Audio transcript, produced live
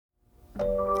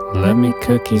Let me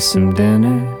cook you some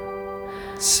dinner.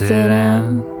 Sit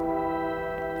down.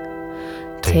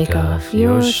 Take off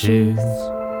your shoes.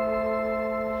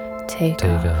 Take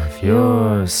off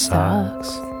your socks.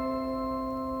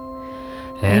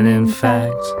 And in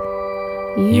fact,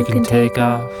 you can take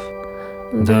off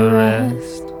the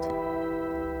rest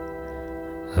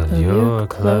of your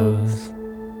clothes.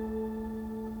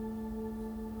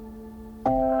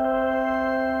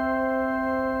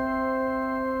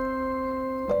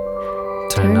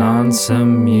 Turn on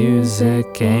some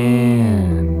music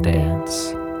and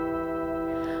dance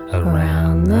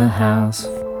around the house,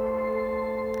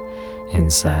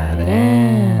 inside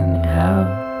and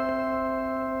out.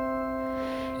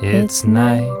 It's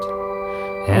night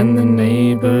and the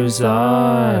neighbors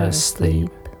are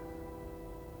asleep,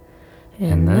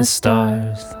 and the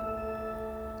stars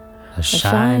are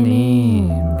shining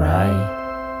bright.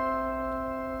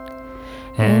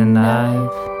 And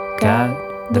I've got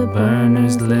the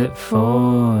burners lit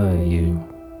for you,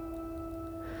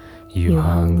 you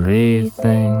hungry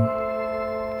thing.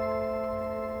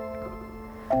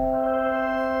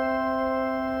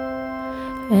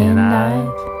 And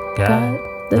I've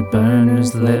got the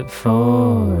burners lit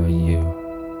for you,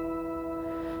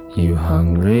 you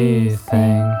hungry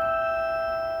thing,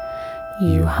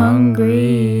 you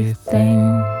hungry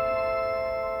thing.